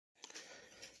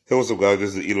Hey, what's up, guys?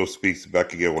 This is Elo Speaks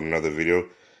back again with another video.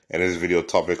 And this video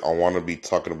topic, I want to be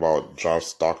talking about John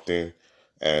Stockton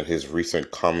and his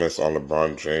recent comments on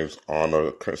LeBron James on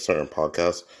a certain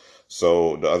podcast.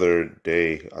 So the other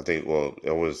day,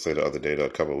 I would say the other day, a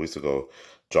couple of weeks ago,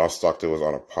 John Stockton was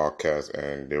on a podcast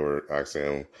and they were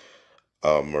asking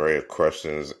him Maria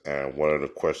questions, and one of the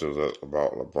questions was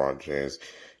about LeBron James.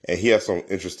 And he had some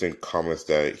interesting comments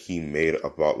that he made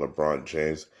about LeBron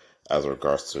James as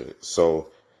regards to it. So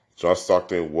John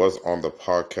Stockton was on the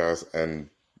podcast, and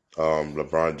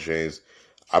LeBron James,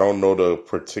 I don't know the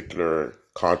particular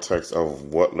context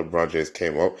of what LeBron James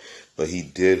came up, but he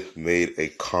did made a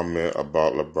comment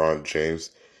about LeBron James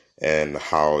and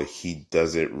how he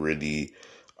doesn't really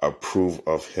approve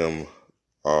of him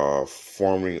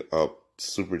forming up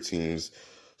super teams,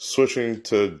 switching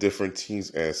to different teams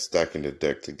and stacking the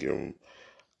deck to give him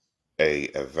a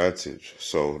advantage.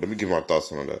 So let me give my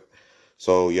thoughts on that.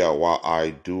 So yeah, while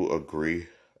I do agree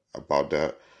about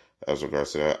that, as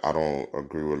regards to that, I don't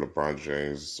agree with LeBron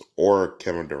James or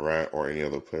Kevin Durant or any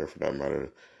other player for that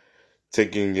matter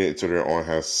taking it to their own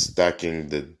hands, stacking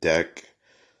the deck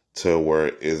to where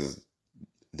it is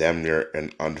damn near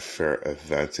an unfair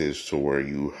advantage to where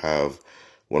you have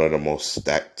one of the most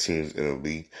stacked teams in the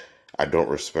league. I don't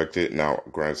respect it. Now,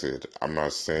 granted, I'm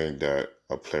not saying that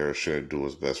a player shouldn't do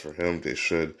what's best for him. They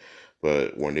should.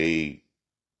 But when they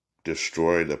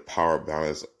destroy the power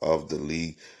balance of the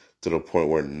league to the point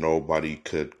where nobody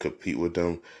could compete with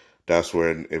them, that's where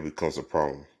it becomes a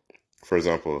problem. For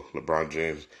example, LeBron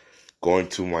James going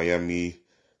to Miami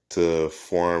to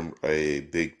form a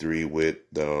big three with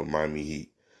the Miami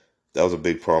Heat. That was a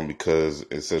big problem because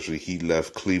essentially he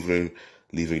left Cleveland,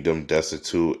 leaving them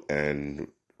destitute and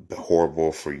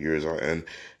horrible for years on end.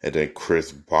 And then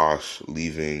Chris Bosh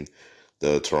leaving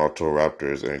the Toronto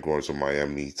Raptors and going to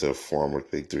Miami to form a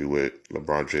big three with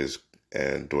LeBron James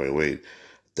and Dwayne Wade.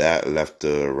 That left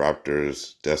the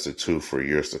Raptors destitute for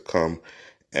years to come.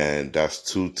 And that's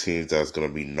two teams that's going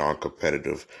to be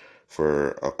non-competitive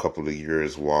for a couple of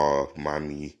years while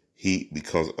Miami Heat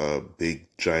becomes a big,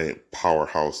 giant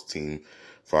powerhouse team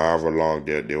for however long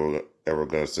they were ever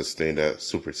going to sustain that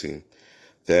super team.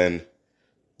 Then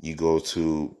you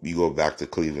go back to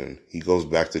Cleveland. He goes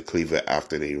back to Cleveland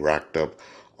after they racked up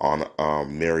on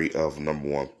myriad of number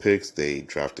one picks. They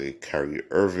drafted Kyrie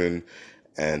Irving,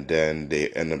 and then they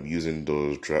end up using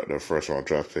the first round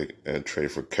draft pick and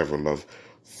trade for Kevin Love,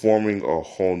 forming a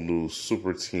whole new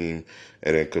super team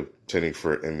and then contending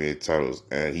for NBA titles.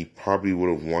 And he probably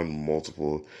would have won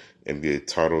multiple NBA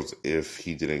titles if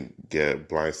he didn't get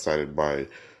blindsided by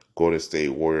Golden State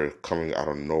Warriors coming out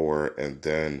of nowhere. And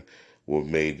then what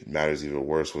made matters even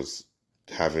worse was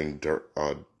having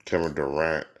Kevin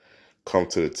Durant come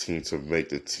to the team to make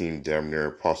the team damn near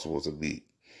impossible to beat.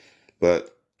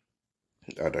 But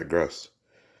I digress.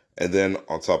 And then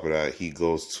on top of that, he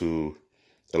goes to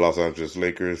the Los Angeles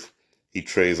Lakers. He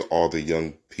trades all the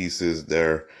young pieces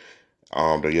there,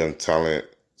 the young talent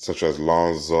such as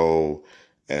Lonzo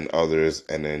and others,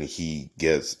 and then he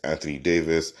gets Anthony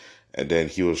Davis. And then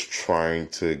he was trying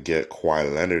to get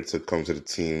Kawhi Leonard to come to the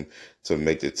team to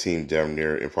make the team damn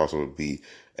near impossible to beat.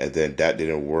 And then that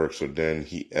didn't work. So then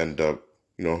he ended up,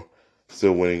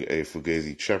 still winning a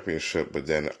Fugazi championship. But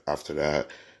then after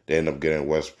that, they ended up getting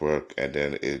Westbrook. And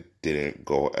then it didn't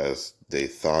go as they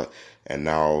thought. And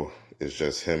now it's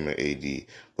just him and AD.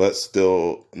 But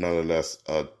still, nonetheless,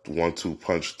 a 1-2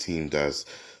 punch team that's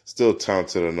still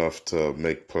talented enough to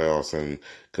make playoffs and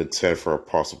contend for a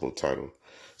possible title.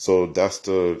 So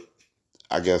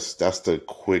I guess that's the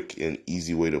quick and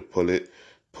easy way to put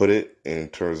it in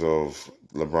terms of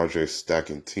LeBron James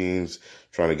stacking teams,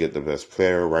 trying to get the best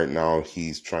player. Right now,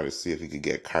 he's trying to see if he could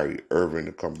get Kyrie Irving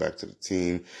to come back to the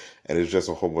team. And it's just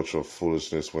a whole bunch of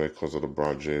foolishness when it comes to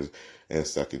LeBron James and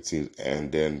stacking teams.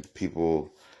 And then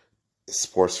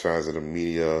sports fans in the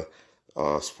media,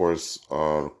 sports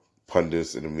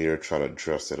pundits in the media try to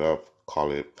dress it up,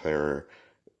 call it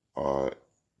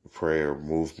prayer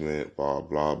movement, blah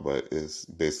blah, but it's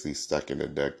basically stacking the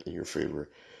deck in your favor.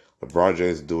 LeBron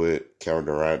James do it, Kevin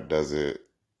Durant does it.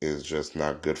 It's just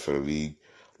not good for the league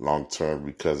long term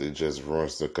because it just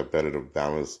ruins the competitive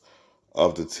balance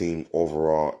of the team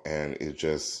overall, and it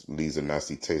just leaves a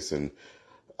nasty taste in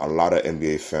a lot of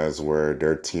NBA fans where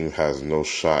their team has no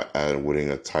shot at winning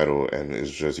a title, and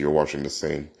it's just you're watching the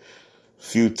same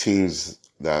few teams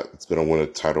that's going to win a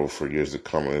title for years to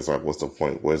come. And it's like, what's the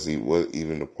point? What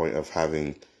even the point of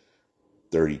having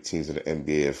 30 teams in the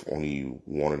NBA if only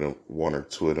one or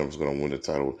two of them is going to win the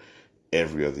title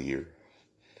every other year?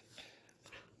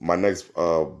 My next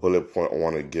bullet point I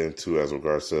want to get into as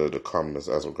regards to the comments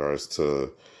as regards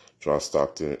to John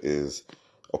Stockton is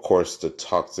Of course, the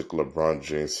toxic LeBron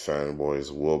James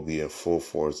fanboys will be in full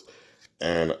force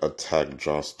and attack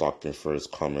John Stockton for his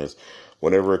comments.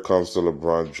 Whenever it comes to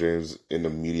LeBron James in the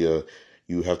media,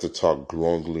 you have to talk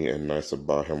glowingly and nice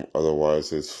about him.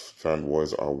 Otherwise, his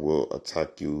fanboys will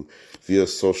attack you via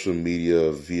social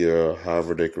media, via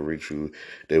however they can reach you.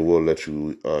 They will let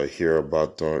you hear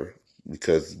about them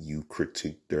because you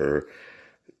critique their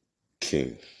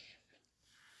king,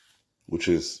 which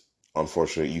is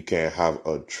unfortunate. You can't have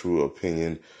a true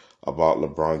opinion about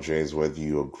LeBron James, whether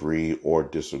you agree or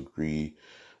disagree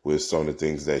with some of the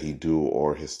things that he do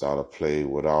or his style of play,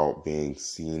 without being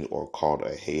seen or called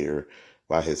a hater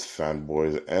by his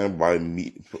fanboys and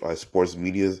by sports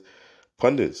media's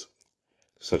pundits,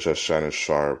 such as Shannon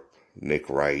Sharp, Nick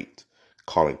Wright,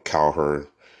 Colin Cowherd,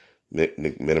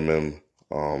 Nick Minimum,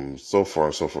 so far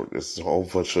and so forth. There's a whole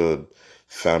bunch of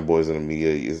fanboys in the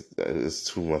media. It's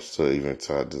too much to even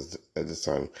tell at this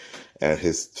time. And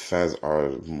his fans are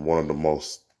one of the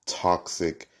most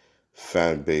toxic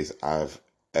fan base I've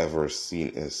ever seen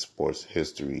in sports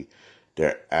history.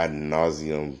 They're ad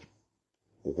nauseum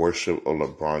worship of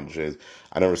LeBron James.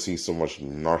 I never seen so much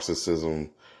narcissism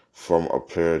from a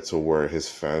player to where his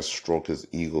fans stroke his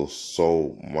ego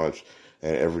so much,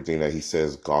 and everything that he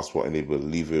says gospel, and they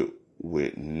believe it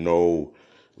with no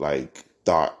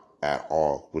thought at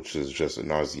all, which is just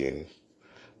nauseating.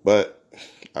 But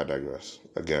I digress.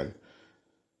 Again,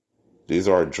 these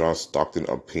are John Stockton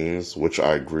opinions, which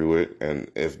I agree with,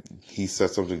 and if he said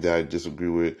something that I disagree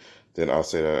with, then I'll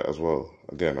say that as well.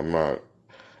 Again,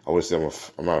 I would say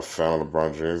I'm not a fan of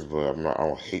LeBron James, but I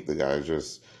don't hate the guy.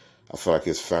 I feel like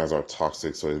his fans are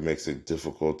toxic, so it makes it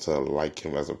difficult to like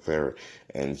him as a player.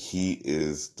 And he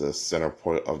is the center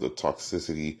point of the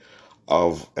toxicity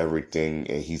of everything,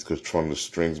 and he's controlling the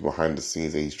strings behind the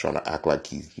scenes, and he's trying to act like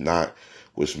he's not,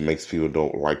 which makes people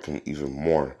don't like him even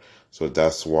more. So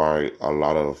that's why a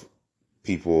lot of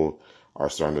people are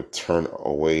starting to turn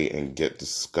away and get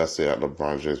disgusted at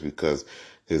LeBron James, because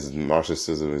his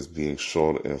narcissism is being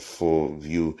shown in full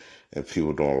view, and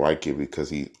people don't like it because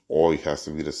he always has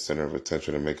to be the center of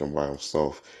attention and make him by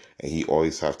himself. And he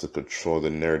always has to control the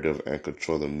narrative and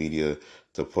control the media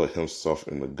to put himself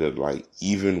in a good light.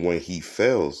 Even when he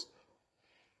fails,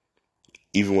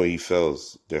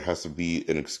 there has to be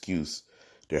an excuse.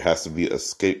 There has to be a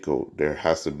scapegoat. There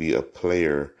has to be a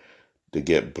player to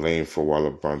get blamed for why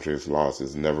LeBron James lost.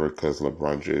 It's never because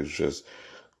LeBron James just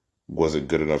wasn't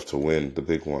good enough to win the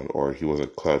big one, or he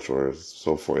wasn't clutch, or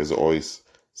so forth. It's always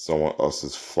someone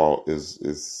else's fault.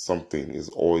 Is something. Is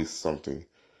always something.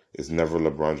 It's never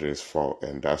LeBron James' fault,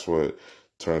 and that's what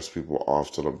turns people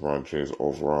off to LeBron James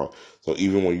overall. So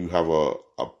even when you have a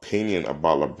opinion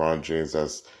about LeBron James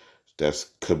that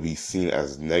could be seen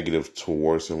as negative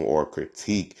towards him, or a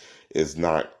critique, is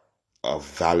not a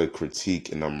valid critique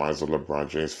in the minds of LeBron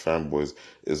James fanboys.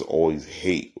 Is always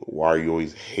hate. Why are you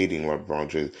always hating LeBron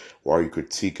James? Why are you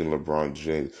critiquing LeBron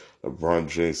James? LeBron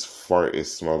James' fart, it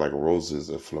smells like roses.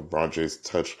 If LeBron James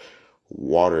touch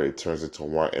water, it turns into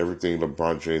wine. Everything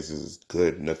LeBron James is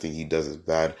good. Nothing he does is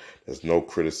bad. There's no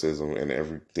criticism, and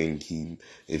everything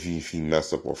if he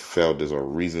messed up or failed, there's a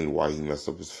reason why he messed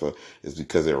up his fail. It's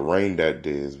because it rained that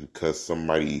day. It's because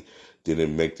somebody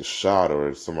didn't make the shot,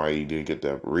 or somebody didn't get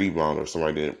that rebound, or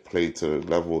somebody didn't play to the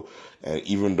level. And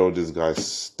even though this guy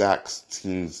stacks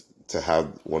teams to have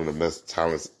one of the best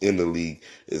talents in the league,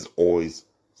 is always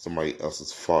somebody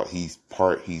else's fault. He's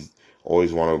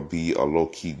always want to be a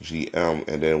low-key GM,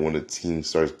 and then when the team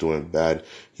starts doing bad,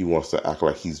 he wants to act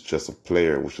like he's just a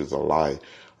player, which is a lie.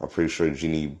 I'm pretty sure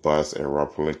Jeannie Buss and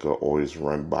Rob Pelinka always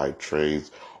run by trades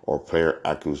or player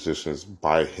acquisitions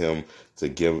by him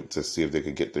to see if they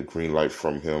could get the green light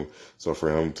from him. So for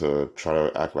him to try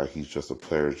to act like he's just a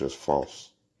player is just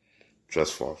false.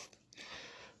 Just false.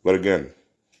 But again,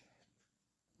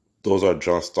 those are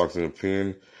John Stockton's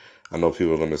opinion. I know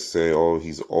people are going to say, oh,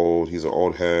 he's old, he's an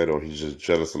old head, or he's just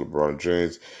jealous of LeBron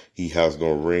James. He has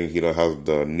no ring. He don't have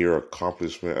the near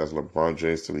accomplishment as LeBron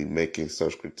James to be making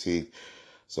such critique.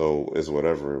 So it's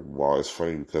whatever. Well, it's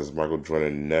funny because Michael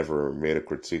Jordan never made a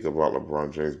critique about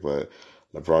LeBron James, but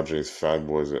LeBron James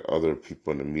fanboys and other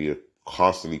people in the media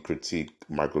constantly critique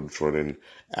Michael Jordan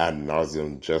ad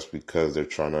nauseum just because they're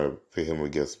trying to pit him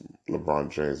against LeBron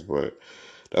James. But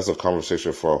that's a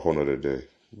conversation for a whole nother day.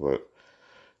 But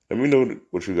let me know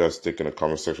what you guys think in the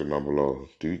comment section down below.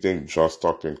 Do you think John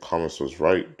Stockton's comments was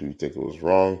right? Do you think it was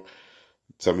wrong?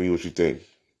 Tell me what you think.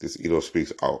 This Edo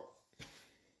Speaks out.